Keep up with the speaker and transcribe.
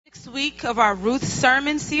last week of our Ruth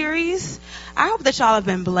sermon series. I hope that y'all have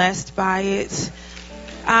been blessed by it.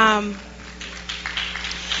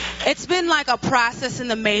 It's been like a process in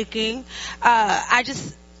the making.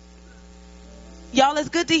 Y'all, it's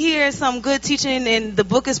good to hear some good teaching, and the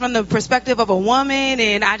book is from the perspective of a woman,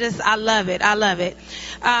 and I love it. I love it.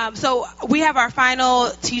 So we have our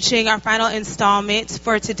final teaching, our final installment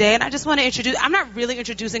for today, and I just want to introduce, I'm not really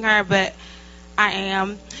introducing her, but I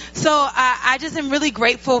am. So I just am really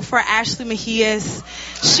grateful for Ashley Mejias.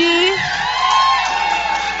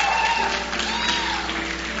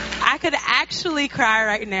 I could actually cry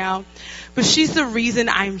right now, but she's the reason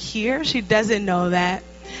I'm here. She doesn't know that.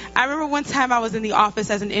 I remember one time I was in the office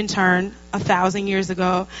as an intern 1,000 years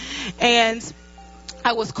ago, and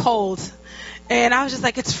I was cold. And I was just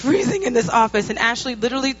like, it's freezing in this office. And Ashley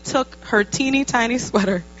literally took her teeny tiny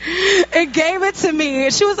sweater and gave it to me.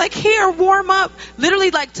 And she was like, here, warm up.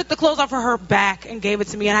 Literally like took the clothes off of her back and gave it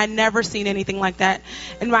to me. And I'd never seen anything like that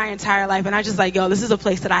in my entire life. And I just like, yo, this is a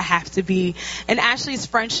place that I have to be. And Ashley's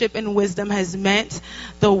friendship and wisdom has meant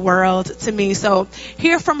the world to me. So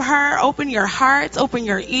hear from her. Open your hearts, open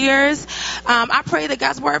your ears. I pray that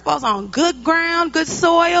God's word falls on good ground, good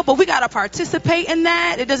soil. But we got to participate in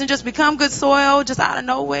that. It doesn't just become good soil just out of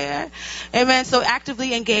nowhere. Amen. So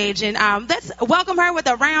actively engage. And let's welcome her with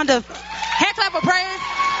a round of hand clap of praise.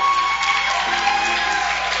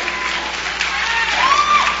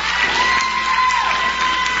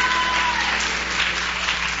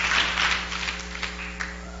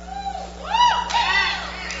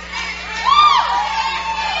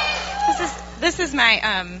 This is my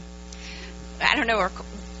I don't know,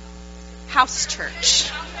 house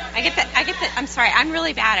church. I get that. I'm sorry. I'm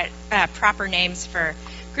really bad at proper names for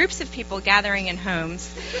groups of people gathering in homes.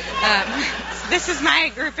 So this is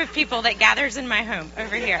my group of people that gathers in my home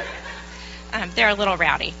over here. They're a little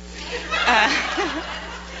rowdy.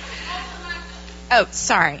 Oh,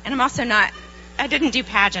 sorry. And I'm also I didn't do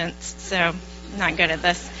pageants, so I'm not good at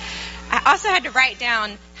this. I also had to write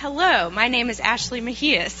down, hello, my name is Ashley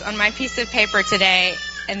Mejias on my piece of paper today,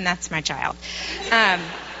 and that's my child.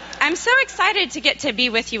 I'm so excited to get to be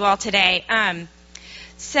with you all today.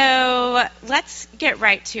 So let's get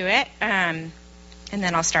right to it, and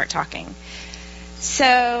then I'll start talking.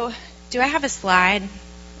 So do I have a slide?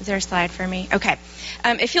 Is there a slide for me? Okay.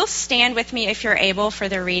 If you'll stand with me, if you're able, for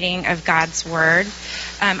the reading of God's Word.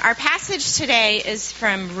 Our passage today is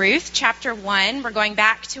from Ruth, chapter 1. We're going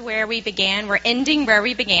back to where we began. We're ending where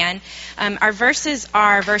we began. Our verses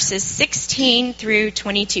are verses 16 through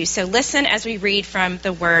 22. So listen as we read from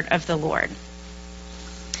the Word of the Lord.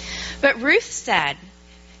 But Ruth said,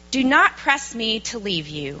 "Do not press me to leave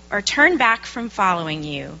you or turn back from following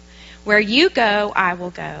you. Where you go, I will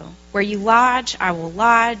go. Where you lodge, I will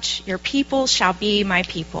lodge. Your people shall be my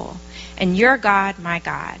people, and your God, my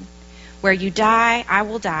God. Where you die, I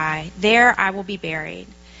will die. There I will be buried.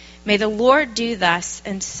 May the Lord do thus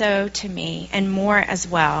and so to me, and more as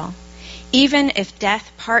well, even if death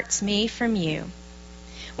parts me from you."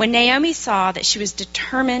 When Naomi saw that she was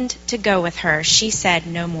determined to go with her, she said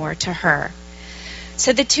no more to her.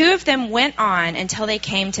 So the two of them went on until they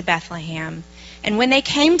came to Bethlehem. And when they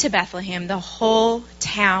came to Bethlehem, the whole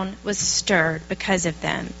town was stirred because of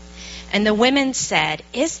them. And the women said,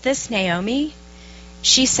 "Is this Naomi?"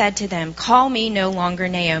 She said to them, "Call me no longer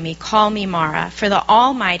Naomi, call me Mara, for the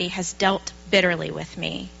Almighty has dealt bitterly with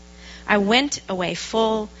me. I went away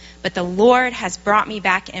full, but the Lord has brought me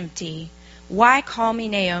back empty. Why call me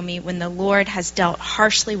Naomi when the Lord has dealt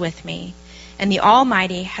harshly with me, and the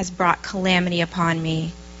Almighty has brought calamity upon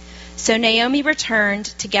me?" So Naomi returned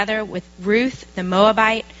together with Ruth the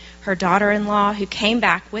Moabite, her daughter-in-law, who came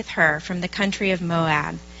back with her from the country of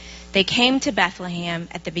Moab. They came to Bethlehem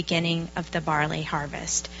at the beginning of the barley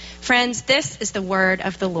harvest. Friends, this is the word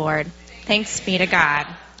of the Lord. Thanks be to God.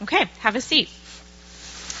 Okay, have a seat.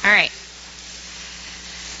 All right.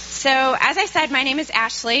 So, as I said, my name is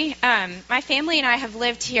Ashley. My family and I have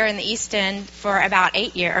lived here in the East End for about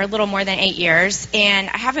 8 years, or a little more than 8 years, and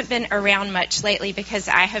I haven't been around much lately because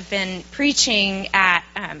I have been preaching at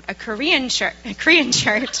a Korean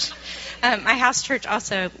church. My house church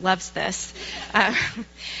also loves this,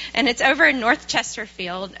 and it's over in North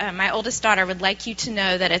Chesterfield. My oldest daughter would like you to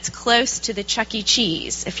know that it's close to the Chuck E.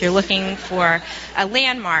 Cheese if you're looking for a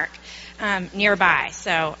landmark nearby.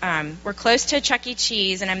 So we're close to Chuck E.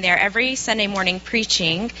 Cheese, and I'm there every Sunday morning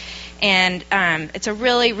preaching. And it's a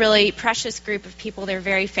really, really precious group of people. They're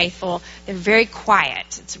very faithful. They're very quiet.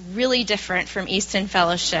 It's really different from Easton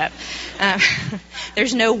Fellowship.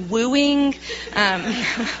 There's no wooing.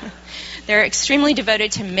 They're extremely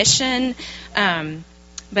devoted to mission.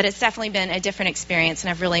 But it's definitely been a different experience,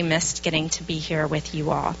 and I've really missed getting to be here with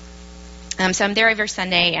you all. So I'm there every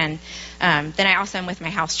Sunday, and then I also am with my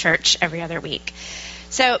house church every other week.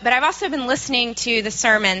 But I've also been listening to the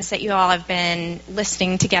sermons that you all have been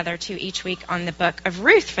listening together to each week on the book of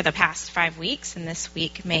Ruth for the past 5 weeks, and this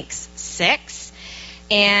week makes 6.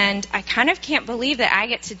 And I kind of can't believe that I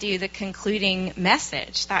get to do the concluding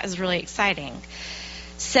message. That is really exciting.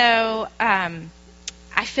 So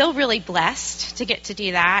I feel really blessed to get to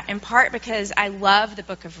do that, in part because I love the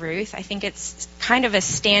book of Ruth. I think it's kind of a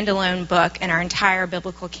standalone book in our entire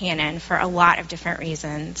biblical canon for a lot of different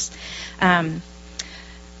reasons.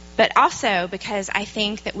 But also because I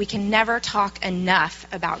think that we can never talk enough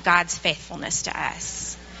about God's faithfulness to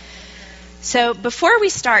us. So before we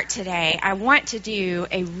start today, I want to do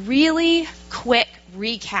a really quick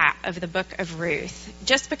recap of the book of Ruth,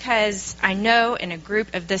 just because I know in a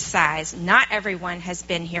group of this size, not everyone has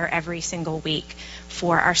been here every single week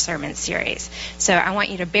for our sermon series. So I want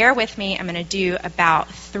you to bear with me. I'm going to do about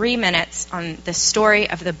 3 minutes on the story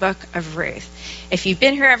of the book of Ruth. If you've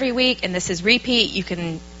been here every week and this is repeat, you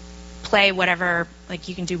can play whatever, like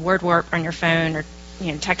you can do word warp on your phone or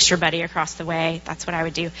text your buddy across the way. That's what I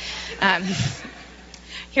would do.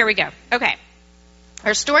 Here we go. Okay.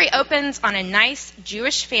 Our story opens on a nice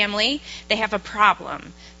Jewish family. They have a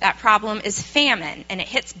problem. That problem is famine, and it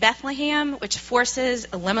hits Bethlehem, which forces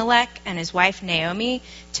Elimelech and his wife Naomi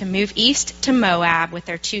to move east to Moab with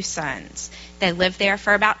their 2 sons. They live there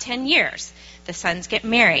for about 10 years. The sons get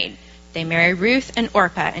married. They marry Ruth and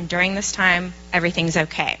Orpah, and during this time, everything's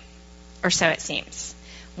okay. Or so it seems.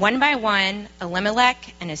 One by one,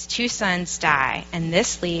 Elimelech and his 2 sons die, and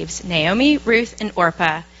this leaves Naomi, Ruth, and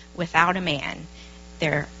Orpah without a man.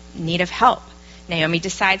 They're in need of help. Naomi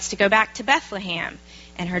decides to go back to Bethlehem,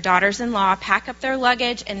 and her daughters-in-law pack up their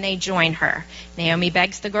luggage and they join her. Naomi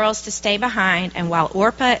begs the girls to stay behind, and while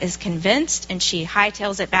Orpah is convinced and she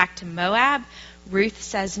hightails it back to Moab, Ruth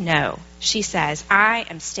says no. She says, "I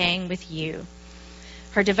am staying with you."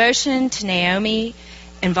 Her devotion to Naomi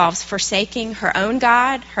involves forsaking her own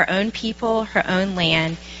God, her own people, her own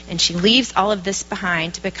land, and she leaves all of this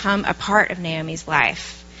behind to become a part of Naomi's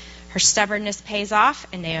life. Her stubbornness pays off,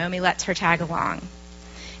 and Naomi lets her tag along.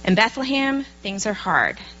 In Bethlehem, things are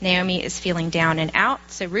hard. Naomi is feeling down and out,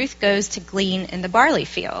 so Ruth goes to glean in the barley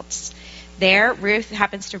fields. There, Ruth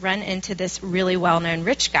happens to run into this really well-known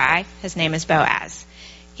rich guy. His name is Boaz.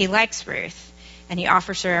 He likes Ruth, and he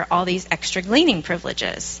offers her all these extra gleaning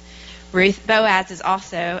privileges. Boaz is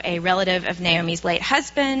also a relative of Naomi's late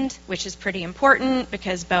husband, which is pretty important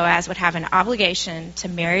because Boaz would have an obligation to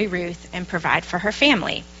marry Ruth and provide for her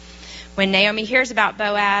family. When Naomi hears about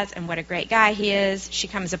Boaz and what a great guy he is, she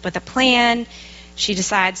comes up with a plan. She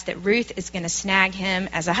decides that Ruth is going to snag him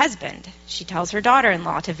as a husband. She tells her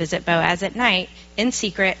daughter-in-law to visit Boaz at night in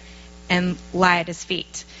secret and lie at his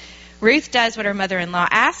feet. Ruth does what her mother-in-law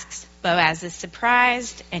asks. Boaz is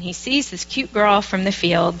surprised, and he sees this cute girl from the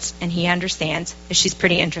fields, and he understands that she's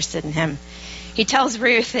pretty interested in him. He tells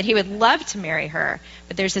Ruth that he would love to marry her,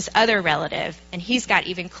 but there's this other relative, and he's got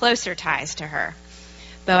even closer ties to her.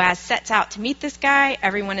 Boaz sets out to meet this guy.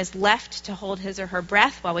 Everyone is left to hold his or her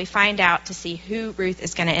breath while we find out to see who Ruth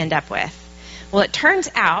is going to end up with. Well, it turns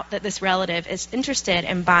out that this relative is interested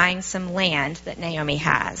in buying some land that Naomi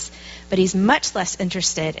has, but he's much less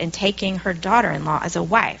interested in taking her daughter-in-law as a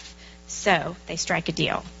wife. So they strike a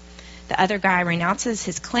deal. The other guy renounces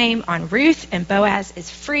his claim on Ruth, and Boaz is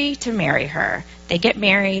free to marry her. They get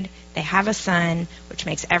married. They have a son, which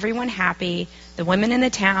makes everyone happy. The women in the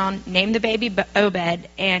town name the baby Obed,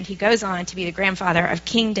 and he goes on to be the grandfather of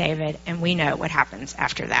King David, and we know what happens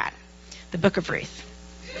after that. The book of Ruth.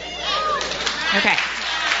 Okay.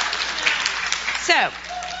 So,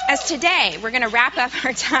 as today we're going to wrap up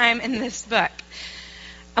our time in this book,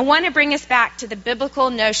 I want to bring us back to the biblical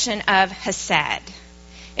notion of hesed.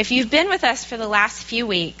 If you've been with us for the last few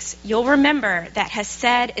weeks, you'll remember that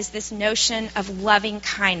hesed is this notion of loving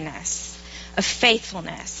kindness, of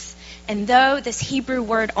faithfulness. And though this Hebrew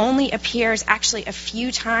word only appears actually a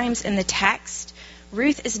few times in the text,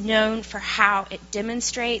 Ruth is known for how it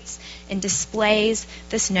demonstrates and displays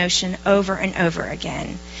this notion over and over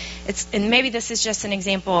again. And maybe this is just an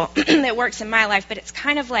example that works in my life, but it's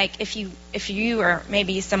kind of like if you or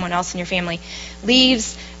maybe someone else in your family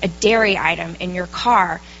leaves a dairy item in your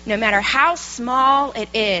car, no matter how small it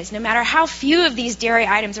is, no matter how few of these dairy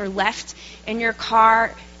items are left in your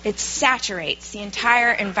car, it saturates the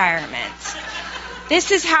entire environment.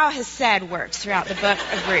 This is how hesed works throughout the book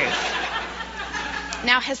of Ruth.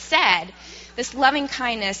 Now, hesed, this loving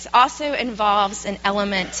kindness, also involves an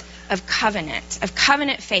element of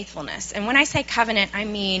covenant faithfulness. And when I say covenant, I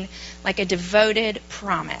mean like a devoted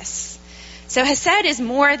promise. So Hesed is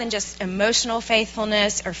more than just emotional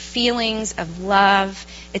faithfulness or feelings of love.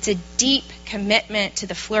 It's a deep commitment to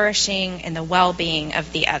the flourishing and the well-being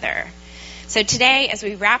of the other. So today, as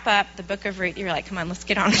we wrap up the book of Ruth, you're like, come on, let's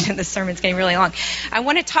get on with it. This sermon's getting really long. I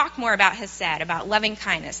want to talk more about Hesed, about loving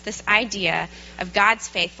kindness, this idea of God's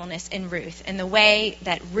faithfulness in Ruth, and the way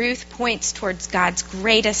that Ruth points towards God's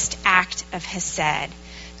greatest act of Hesed,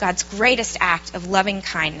 God's greatest act of loving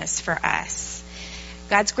kindness for us.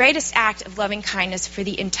 God's greatest act of loving kindness for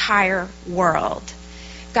the entire world.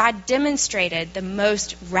 God demonstrated the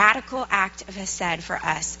most radical act of Hesed for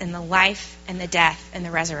us in the life and the death and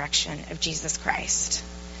the resurrection of Jesus Christ.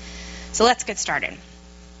 So let's get started.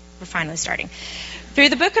 We're finally starting. Through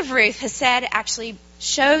the book of Ruth, Hesed actually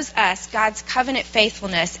shows us God's covenant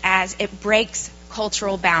faithfulness as it breaks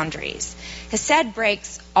cultural boundaries. Hesed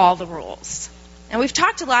breaks all the rules. And we've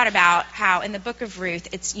talked a lot about how in the book of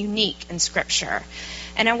Ruth it's unique in Scripture.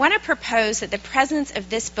 And I want to propose that the presence of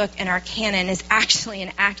this book in our canon is actually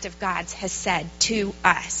an act of God's Hesed to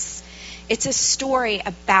us. It's a story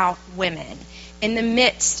about women in the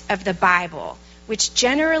midst of the Bible, which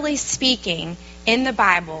generally speaking, in the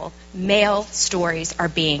Bible, male stories are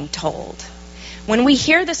being told. When we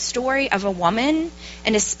hear the story of a woman,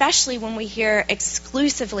 and especially when we hear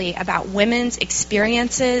exclusively about women's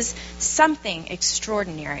experiences, something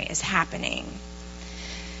extraordinary is happening.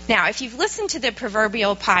 Now, if you've listened to the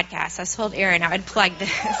proverbial podcast, I told Aaron I would plug this.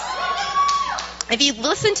 If you've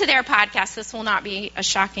listened to their podcast, this will not be a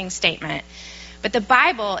shocking statement. But the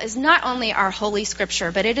Bible is not only our holy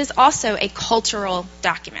scripture, but it is also a cultural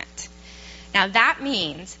document. Now, that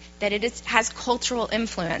means that it has cultural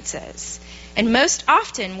influences. And most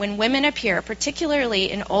often when women appear,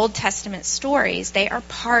 particularly in Old Testament stories, they are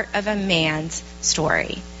part of a man's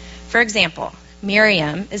story. For example,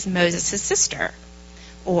 Miriam is Moses' sister.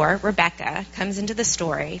 Or Rebecca comes into the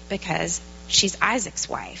story because she's Isaac's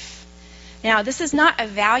wife. Now, this is not a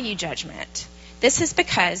value judgment. This is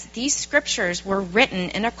because these scriptures were written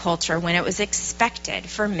in a culture when it was expected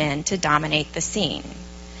for men to dominate the scene.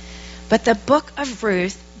 But the book of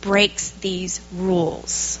Ruth breaks these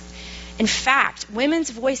rules. In fact,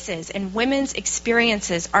 women's voices and women's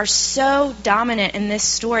experiences are so dominant in this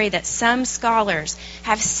story that some scholars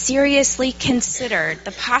have seriously considered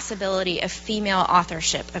the possibility of female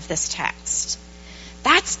authorship of this text.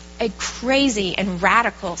 That's a crazy and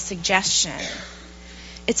radical suggestion.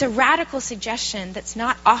 It's a radical suggestion that's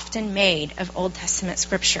not often made of Old Testament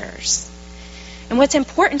scriptures. And what's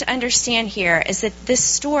important to understand here is that this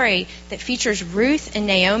story that features Ruth and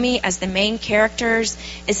Naomi as the main characters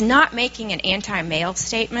is not making an anti-male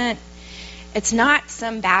statement. It's not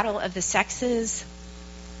some battle of the sexes.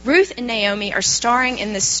 Ruth and Naomi are starring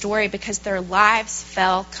in this story because their lives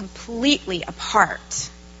fell completely apart.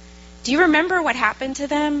 Do you remember what happened to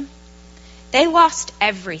them? They lost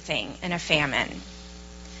everything in a famine.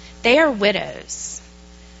 They are widows,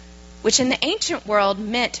 which in the ancient world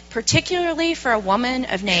meant, particularly for a woman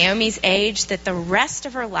of Naomi's age, that the rest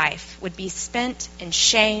of her life would be spent in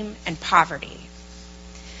shame and poverty.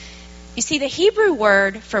 You see, the Hebrew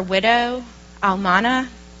word for widow, almana,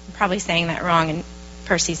 I'm probably saying that wrong, and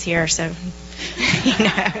Percy's here, so he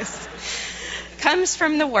knows, comes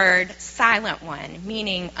from the word silent one,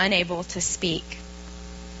 meaning unable to speak.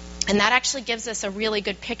 And that actually gives us a really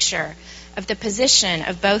good picture of the position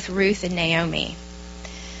of both Ruth and Naomi.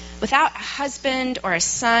 Without a husband or a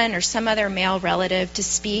son or some other male relative to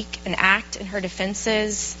speak and act in her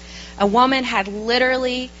defenses, a woman had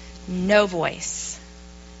literally no voice,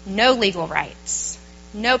 no legal rights,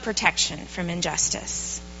 no protection from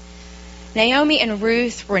injustice. Naomi and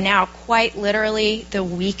Ruth were now quite literally the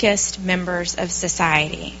weakest members of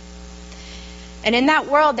society. And in that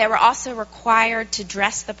world, they were also required to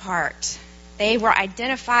dress the part. They were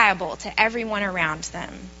identifiable to everyone around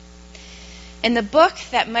them. In the book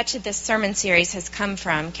that much of this sermon series has come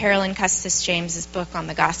from, Carolyn Custis James's book on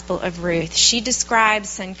the Gospel of Ruth, she describes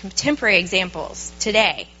some contemporary examples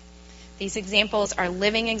today. These examples are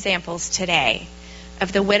living examples today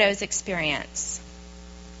of the widow's experience.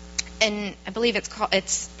 And I believe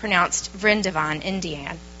it's pronounced Vrindavan,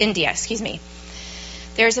 India.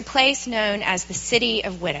 There's a place known as the City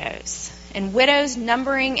of Widows, and widows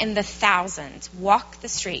numbering in the thousands walk the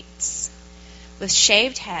streets with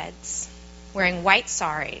shaved heads, wearing white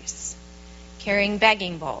saris, carrying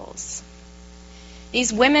begging bowls.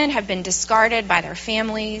 These women have been discarded by their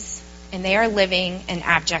families, and they are living in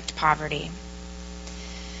abject poverty.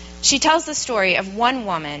 She tells the story of one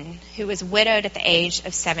woman who was widowed at the age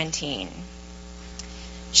of 17.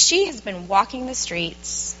 She has been walking the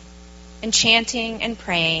streets and chanting and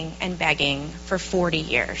praying and begging for 40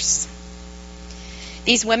 years.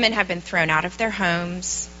 These women have been thrown out of their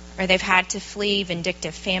homes, or they've had to flee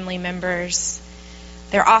vindictive family members.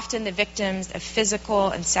 They're often the victims of physical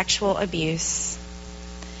and sexual abuse.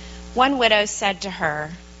 One widow said to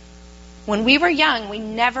her, "When we were young, we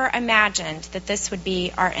never imagined that this would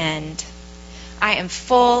be our end. I am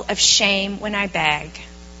full of shame when I beg.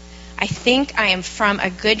 I think I am from a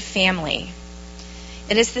good family."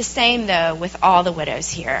 It is the same, though, with all the widows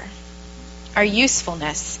here. Our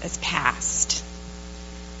usefulness is past.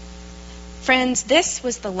 Friends, this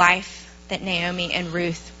was the life that Naomi and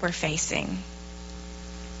Ruth were facing.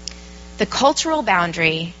 The cultural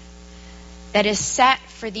boundary that is set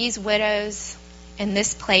for these widows in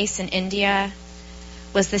this place in India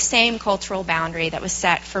was the same cultural boundary that was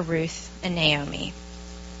set for Ruth and Naomi.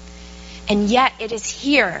 And yet it is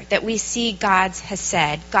here that we see God's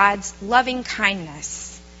hesed, God's loving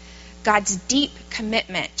kindness, God's deep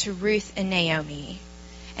commitment to Ruth and Naomi,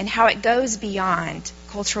 and how it goes beyond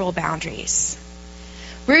cultural boundaries.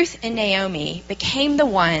 Ruth and Naomi became the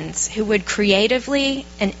ones who would creatively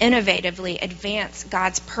and innovatively advance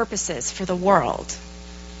God's purposes for the world.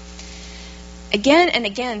 Again and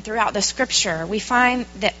again throughout the scripture, we find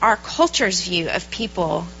that our culture's view of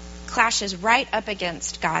people clashes right up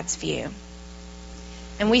against God's view.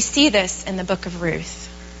 And we see this in the book of Ruth.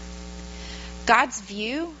 God's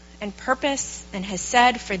view and purpose and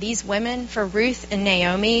hesed for these women, for Ruth and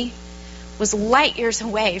Naomi, was light years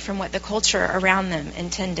away from what the culture around them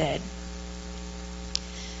intended.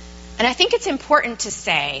 And I think it's important to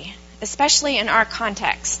say, especially in our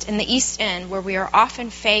context, in the East End, where we are often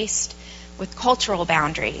faced with cultural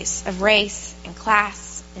boundaries of race and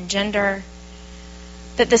class and gender,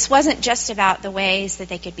 that this wasn't just about the ways that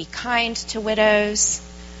they could be kind to widows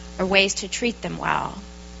or ways to treat them well.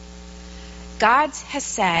 God's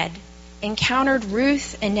hesed encountered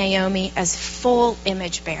Ruth and Naomi as full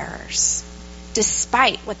image bearers,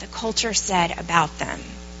 despite what the culture said about them.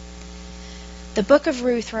 The book of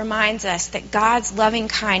Ruth reminds us that God's loving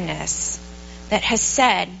kindness, that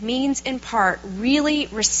hesed, means in part really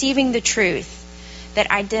receiving the truth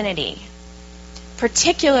that identity,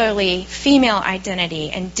 particularly female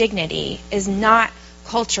identity and dignity, is not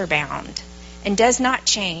culture bound and does not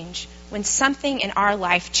change when something in our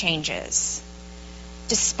life changes,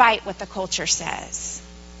 despite what the culture says.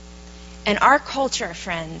 And our culture,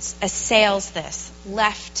 friends, assails this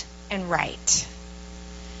left and right.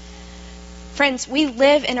 Friends, we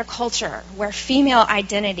live in a culture where female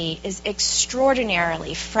identity is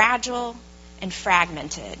extraordinarily fragile and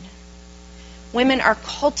fragmented. Women are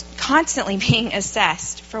constantly being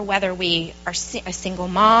assessed for whether we are a single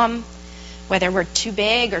mom, whether we're too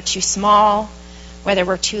big or too small, whether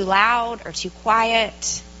we're too loud or too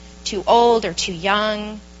quiet, too old or too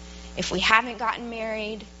young, if we haven't gotten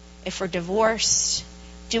married, if we're divorced.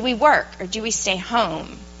 Do we work or do we stay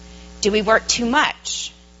home? Do we work too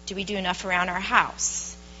much? Do we do enough around our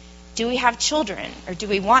house? Do we have children or do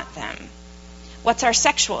we want them? What's our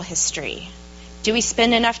sexual history? Do we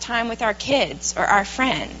spend enough time with our kids or our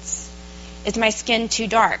friends? Is my skin too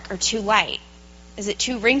dark or too light? Is it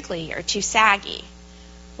too wrinkly or too saggy?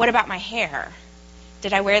 What about my hair?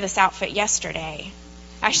 Did I wear this outfit yesterday?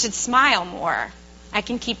 I should smile more. I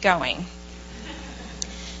can keep going.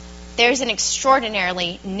 There's an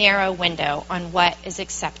extraordinarily narrow window on what is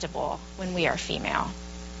acceptable when we are female.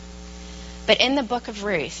 But in the book of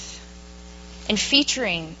Ruth, and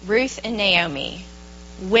featuring Ruth and Naomi,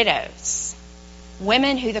 widows,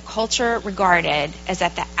 women who the culture regarded as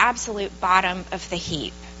at the absolute bottom of the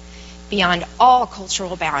heap, beyond all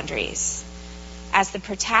cultural boundaries, as the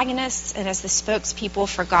protagonists and as the spokespeople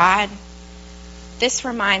for God, this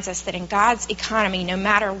reminds us that in God's economy, no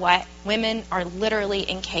matter what, women are literally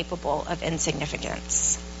incapable of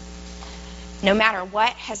insignificance. No matter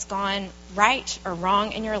what has gone right or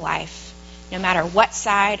wrong in your life, no matter what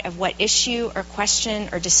side of what issue or question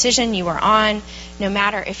or decision you are on, no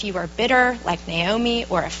matter if you are bitter like Naomi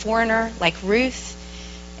or a foreigner like Ruth,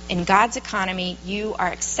 in God's economy, you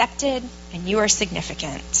are accepted and you are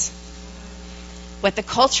significant. What the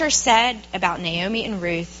culture said about Naomi and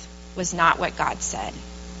Ruth was not what God said.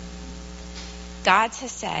 God's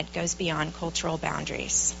hesed goes beyond cultural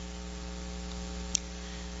boundaries.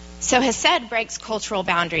 So hesed breaks cultural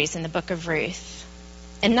boundaries in the book of Ruth.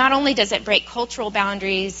 And not only does it break cultural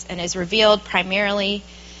boundaries and is revealed primarily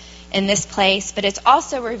in this place, but it's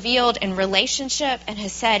also revealed in relationship, and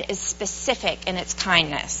hesed is specific in its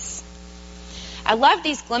kindness. I love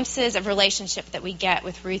these glimpses of relationship that we get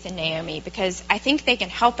with Ruth and Naomi because I think they can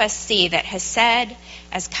help us see that hesed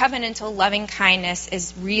as covenantal loving kindness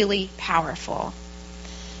is really powerful.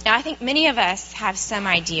 Now, I think many of us have some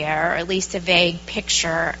idea, or at least a vague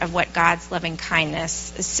picture, of what God's loving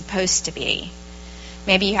kindness is supposed to be.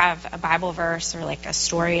 Maybe you have a Bible verse or like a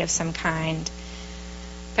story of some kind.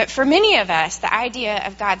 But for many of us, the idea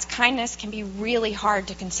of God's kindness can be really hard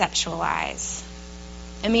to conceptualize.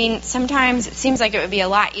 I mean, sometimes it seems like it would be a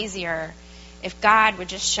lot easier if God would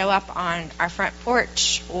just show up on our front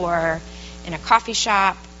porch or in a coffee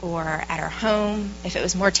shop or at our home, if it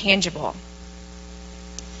was more tangible.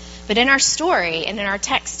 But in our story and in our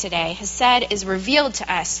text today, Hesed is revealed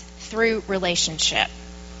to us through relationship.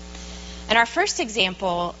 And our first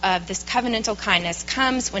example of this covenantal kindness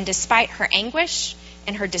comes when, despite her anguish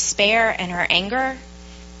and her despair and her anger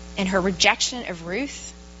and her rejection of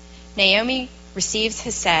Ruth, Naomi receives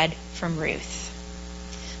Hesed from Ruth.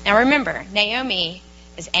 Now remember, Naomi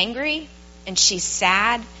is angry and she's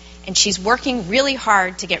sad and she's working really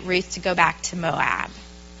hard to get Ruth to go back to Moab.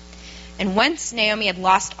 And once Naomi had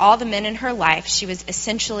lost all the men in her life, she was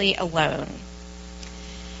essentially alone.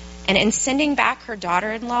 And in sending back her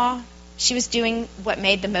daughter-in-law, she was doing what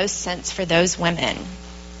made the most sense for those women.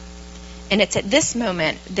 And it's at this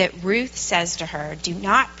moment that Ruth says to her, "Do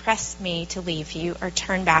not press me to leave you or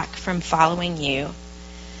turn back from following you.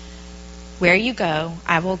 Where you go,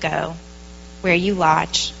 I will go. Where you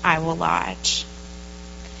lodge, I will lodge."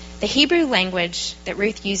 The Hebrew language that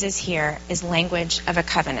Ruth uses here is language of a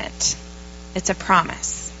covenant. It's a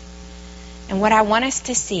promise. And what I want us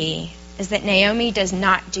to see is that Naomi does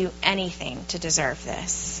not do anything to deserve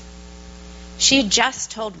this. She had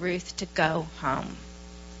just told Ruth to go home.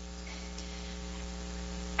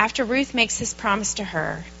 After Ruth makes this promise to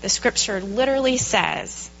her, the scripture literally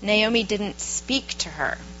says Naomi didn't speak to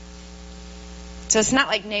her. So it's not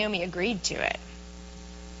like Naomi agreed to it.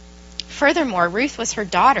 Furthermore, Ruth was her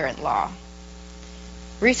daughter-in-law.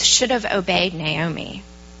 Ruth should have obeyed Naomi.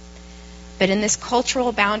 But in this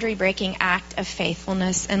cultural boundary-breaking act of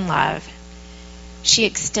faithfulness and love, she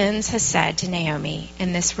extends Hesed to Naomi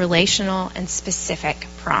in this relational and specific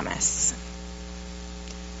promise.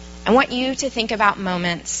 I want you to think about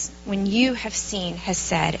moments when you have seen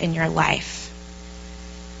Hesed in your life,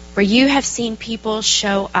 where you have seen people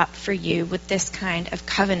show up for you with this kind of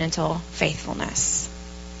covenantal faithfulness.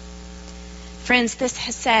 Friends, this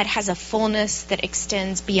Hesed has a fullness that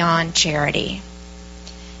extends beyond charity.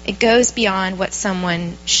 It goes beyond what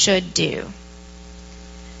someone should do.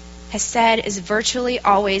 Hesed is virtually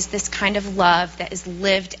always this kind of love that is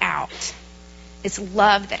lived out. It's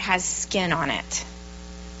love that has skin on it.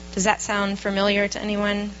 Does that sound familiar to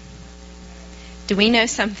anyone? Do we know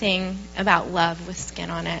something about love with skin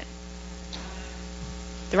on it?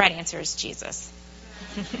 The right answer is Jesus.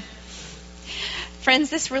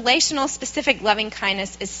 Friends, this relational, specific loving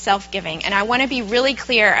kindness is self-giving, and I want to be really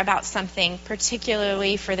clear about something,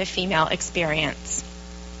 particularly for the female experience.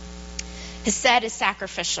 Hesed is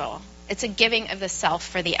sacrificial. It's a giving of the self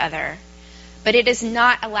for the other. But it is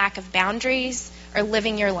not a lack of boundaries or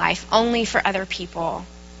living your life only for other people.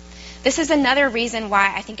 This is another reason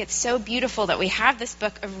why I think it's so beautiful that we have this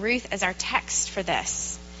book of Ruth as our text for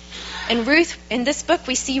this. In this book,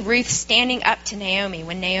 we see Ruth standing up to Naomi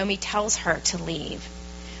when Naomi tells her to leave.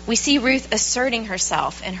 We see Ruth asserting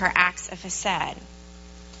herself in her acts of Hesed.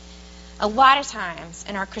 A lot of times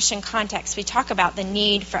in our Christian context, we talk about the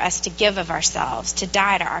need for us to give of ourselves, to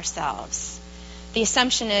die to ourselves. The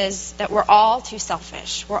assumption is that we're all too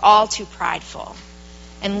selfish, we're all too prideful.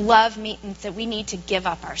 And love means that we need to give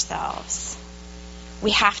up ourselves.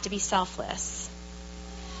 We have to be selfless.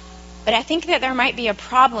 But I think that there might be a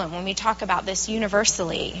problem when we talk about this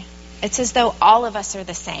universally. It's as though all of us are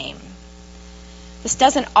the same. This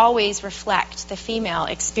doesn't always reflect the female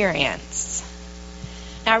experience.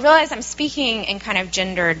 Now, I realize I'm speaking in kind of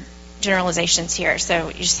gendered generalizations here, so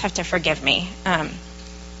you just have to forgive me.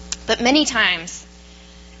 But many times,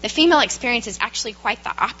 the female experience is actually quite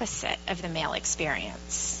the opposite of the male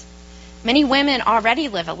experience. Many women already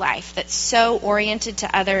live a life that's so oriented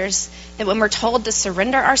to others that when we're told to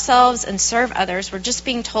surrender ourselves and serve others, we're just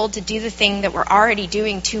being told to do the thing that we're already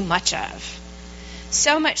doing too much of.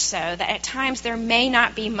 So much so that at times there may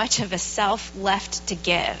not be much of a self left to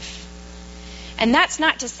give. And that's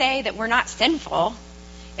not to say that we're not sinful.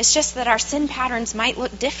 It's just that our sin patterns might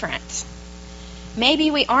look different.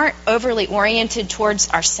 Maybe we aren't overly oriented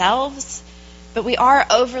towards ourselves, but we are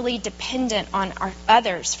overly dependent on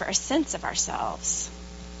others for a sense of ourselves.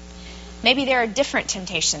 Maybe there are different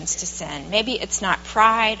temptations to sin. Maybe it's not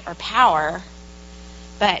pride or power,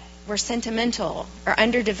 but we're sentimental or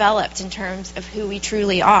underdeveloped in terms of who we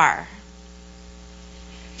truly are.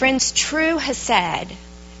 Friends, true Hesed,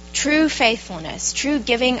 true faithfulness, true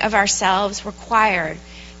giving of ourselves requires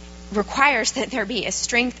requires that there be a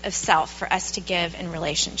strength of self for us to give in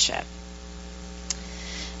relationship.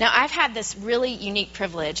 Now, I've had this really unique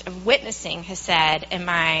privilege of witnessing Hesed in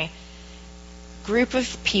my group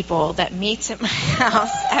of people that meets at my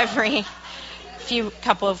house every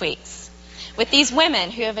couple of weeks, with these women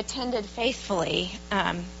who have attended faithfully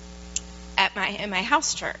in my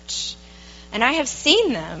house church. And I have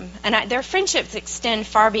seen them, and their friendships extend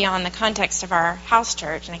far beyond the context of our house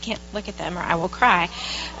church, and I can't look at them or I will cry.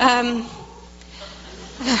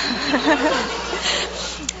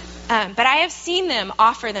 But I have seen them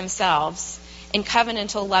offer themselves in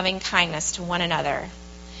covenantal loving kindness to one another.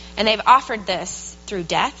 And they've offered this through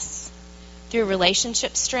deaths, through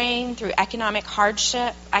relationship strain, through economic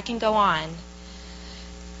hardship. I can go on.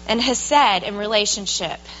 And Hesed in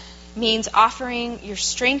relationship means offering your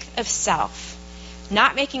strength of self,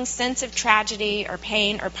 not making sense of tragedy or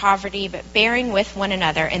pain or poverty, but bearing with one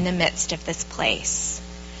another in the midst of this place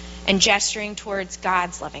and gesturing towards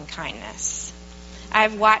God's loving kindness.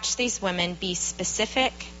 I've watched these women be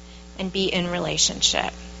specific and be in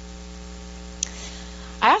relationship.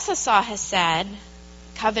 I also saw Hesed,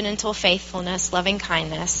 covenantal faithfulness, loving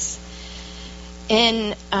kindness,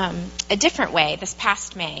 in a different way this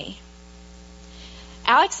past May.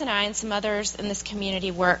 Alex and I and some others in this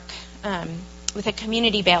community work with a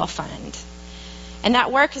community bail fund. And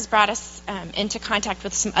that work has brought us into contact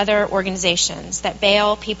with some other organizations that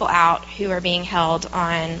bail people out who are being held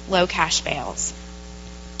on low cash bails.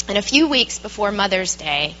 And a few weeks before Mother's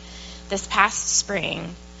Day, this past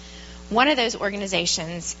spring, one of those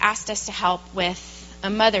organizations asked us to help with a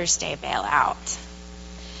Mother's Day bailout.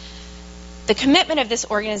 The commitment of this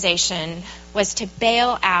organization was to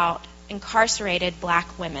bail out incarcerated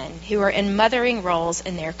black women who are in mothering roles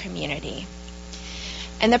in their community.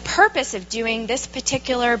 And the purpose of doing this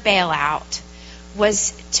particular bailout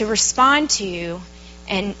was to respond to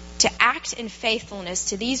and to act in faithfulness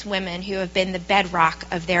to these women who have been the bedrock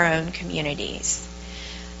of their own communities.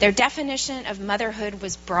 Their definition of motherhood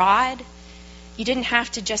was broad. You didn't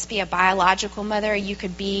have to just be a biological mother. You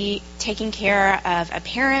could be taking care of a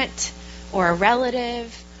parent or a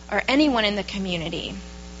relative or anyone in the community.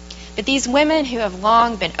 But these women who have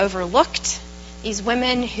long been overlooked, these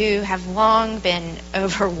women who have long been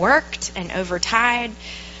overworked and overtied,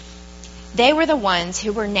 they were the ones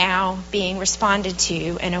who were now being responded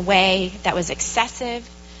to in a way that was excessive,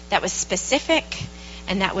 that was specific,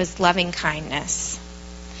 and that was loving kindness.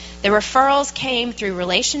 The referrals came through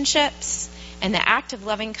relationships, and the act of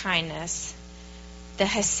loving kindness, the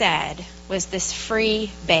Hesed, was this free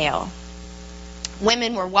bail.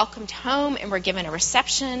 Women were welcomed home and were given a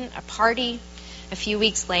reception, a party, a few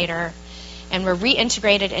weeks later, and were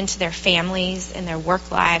reintegrated into their families and their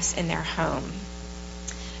work lives and their home.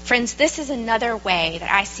 Friends, this is another way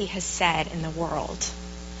that I see Hesed in the world.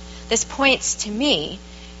 This points to me,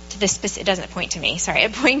 it doesn't point to me, sorry,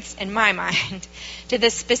 it points in my mind to the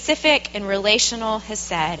specific and relational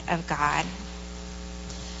Hesed of God.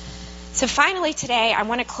 So finally today, I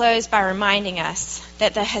want to close by reminding us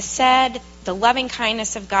that the Hesed, the loving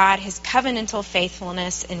kindness of God, His covenantal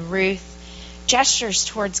faithfulness in Ruth, gestures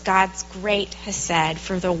towards God's great Hesed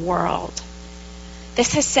for the world.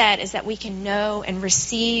 This Hesed is that we can know and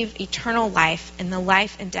receive eternal life in the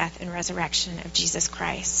life and death and resurrection of Jesus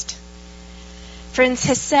Christ. Friends,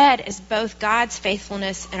 Hesed is both God's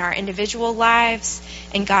faithfulness in our individual lives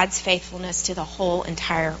and God's faithfulness to the whole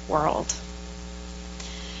entire world.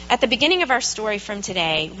 At the beginning of our story from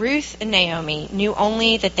today, Ruth and Naomi knew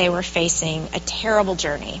only that they were facing a terrible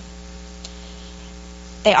journey.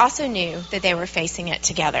 They also knew that they were facing it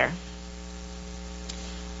together.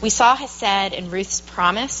 We saw Hesed in Ruth's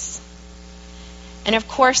promise, and of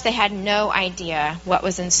course they had no idea what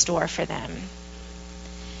was in store for them.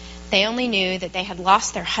 They only knew that they had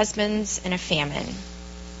lost their husbands in a famine.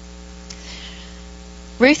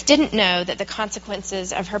 Ruth didn't know that the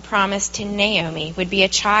consequences of her promise to Naomi would be a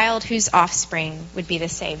child whose offspring would be the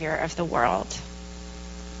Savior of the world.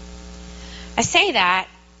 I say that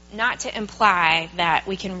not to imply that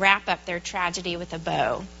we can wrap up their tragedy with a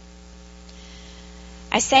bow.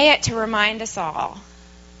 I say it to remind us all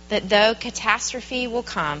that though catastrophe will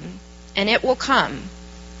come, and it will come,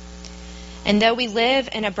 and though we live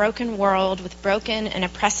in a broken world with broken and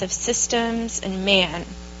oppressive systems, and man,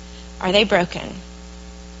 are they broken,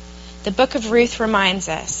 the book of Ruth reminds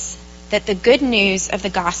us that the good news of the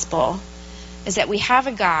gospel is that we have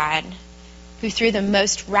a God who, through the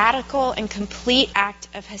most radical and complete act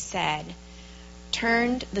of Hesed,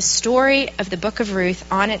 turned the story of the book of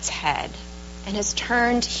Ruth on its head and has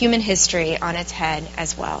turned human history on its head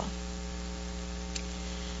as well.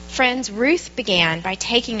 Friends, Ruth began by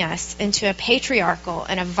taking us into a patriarchal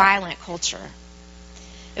and a violent culture.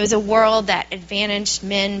 It was a world that advantaged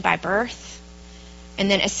men by birth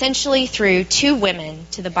and then essentially threw 2 women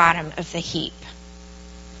to the bottom of the heap.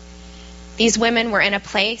 These women were in a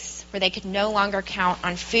place where they could no longer count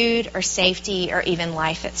on food or safety or even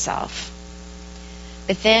life itself.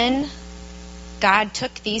 But then God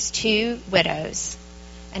took these 2 widows,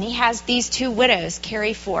 and he has these 2 widows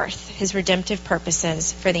carry forth his redemptive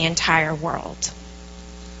purposes for the entire world.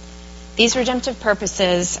 These redemptive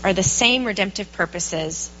purposes are the same redemptive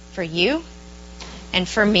purposes for you and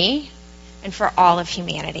for me and for all of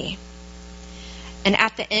humanity. And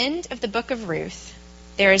at the end of the book of Ruth,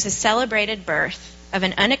 there is a celebrated birth of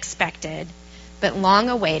an unexpected but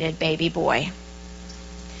long-awaited baby boy.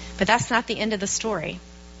 But that's not the end of the story.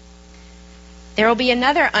 There will be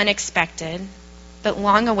another unexpected but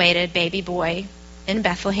long-awaited baby boy in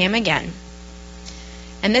Bethlehem again.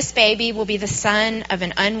 And this baby will be the son of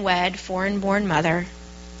an unwed, foreign-born mother.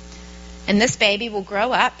 And this baby will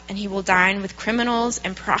grow up, and he will dine with criminals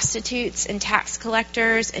and prostitutes and tax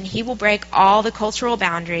collectors, and he will break all the cultural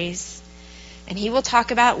boundaries. And he will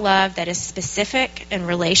talk about love that is specific and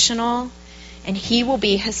relational, and he will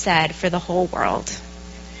be Hesed for the whole world.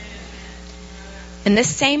 And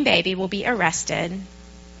this same baby will be arrested,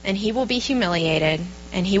 and he will be humiliated,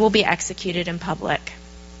 and he will be executed in public.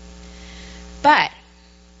 But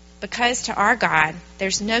because to our God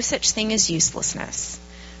there's no such thing as uselessness,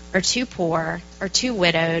 or too poor, or too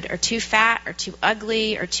widowed, or too fat, or too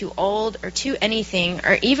ugly, or too old, or too anything,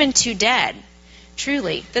 or even too dead.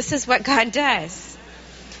 Truly, this is what God does.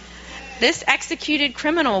 This executed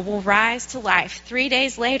criminal will rise to life 3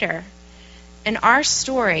 days later, and our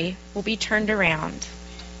story will be turned around.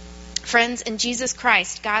 Friends, in Jesus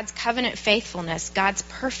Christ, God's covenant faithfulness, God's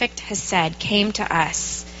perfect Hesed came to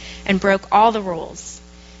us and broke all the rules.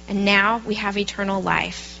 And now we have eternal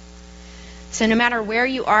life. So no matter where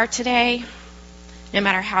you are today, no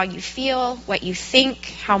matter how you feel, what you think,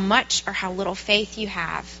 how much or how little faith you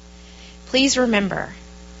have, please remember,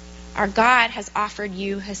 our God has offered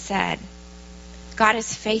you Hesed. God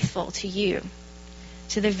is faithful to you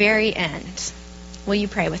to the very end. Will you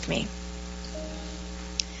pray with me?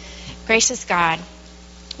 Gracious God,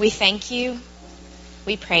 we thank you,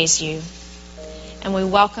 we praise you, and we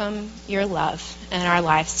welcome your love in our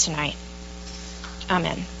lives tonight.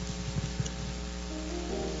 Amen.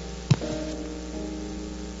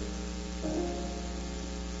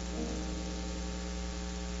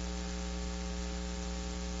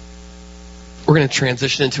 We're going to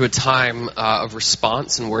transition into a time of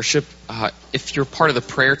response and worship. If you're part of the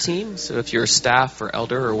prayer team, so if you're a staff or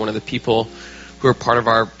elder or one of the people who are part of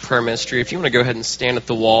our prayer ministry, if you want to go ahead and stand at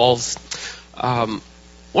the walls.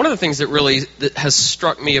 One of the things that has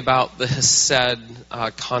struck me about the Hesed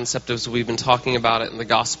concept as we've been talking about it in the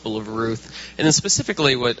Gospel of Ruth, and then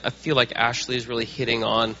specifically what I feel like Ashley is really hitting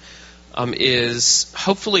on, is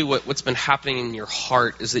hopefully what's been happening in your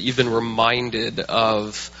heart is that you've been reminded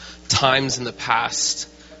of times in the past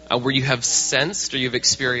where you have sensed or you've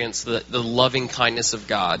experienced the loving kindness of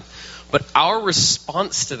God. But our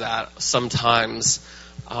response to that sometimes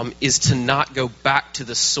is to not go back to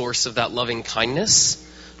the source of that loving kindness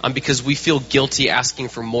because we feel guilty asking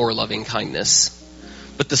for more loving kindness.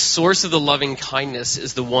 But the source of the loving kindness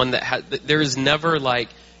is the one that there is never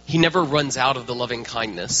he never runs out of the loving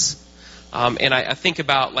kindness. And I think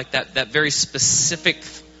about that very specific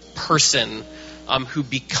person who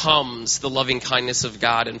becomes the loving kindness of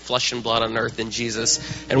God in flesh and blood on earth in Jesus.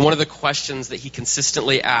 And one of the questions that he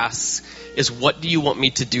consistently asks is, what do you want me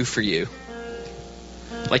to do for you?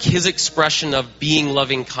 His expression of being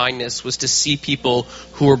loving kindness was to see people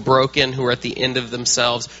who were broken, who were at the end of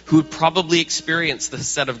themselves, who had probably experienced the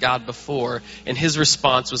Hesed of God before. And his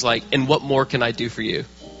response was and what more can I do for you?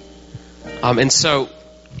 And so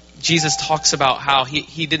Jesus talks about how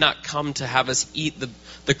he did not come to have us eat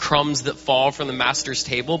the crumbs that fall from the master's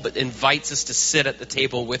table, but invites us to sit at the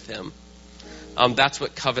table with him. That's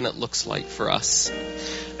what covenant looks like for us.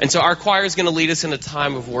 And so our choir is going to lead us in a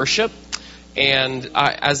time of worship. And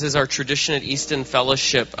as is our tradition at Easton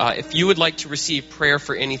Fellowship, if you would like to receive prayer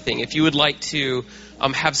for anything, if you would like to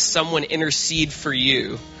have someone intercede for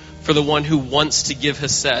you, for the one who wants to give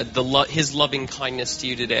Hesed, his loving kindness to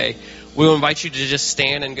you today, we'll invite you to just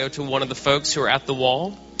stand and go to one of the folks who are at the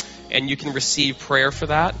wall, and you can receive prayer for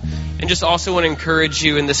that. And just also want to encourage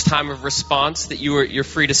you in this time of response that you're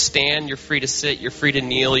free to stand, you're free to sit, you're free to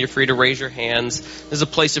kneel, you're free to raise your hands. There's a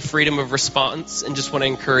place of freedom of response, and just want to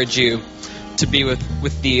encourage you to be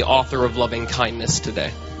with the author of loving kindness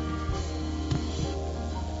today.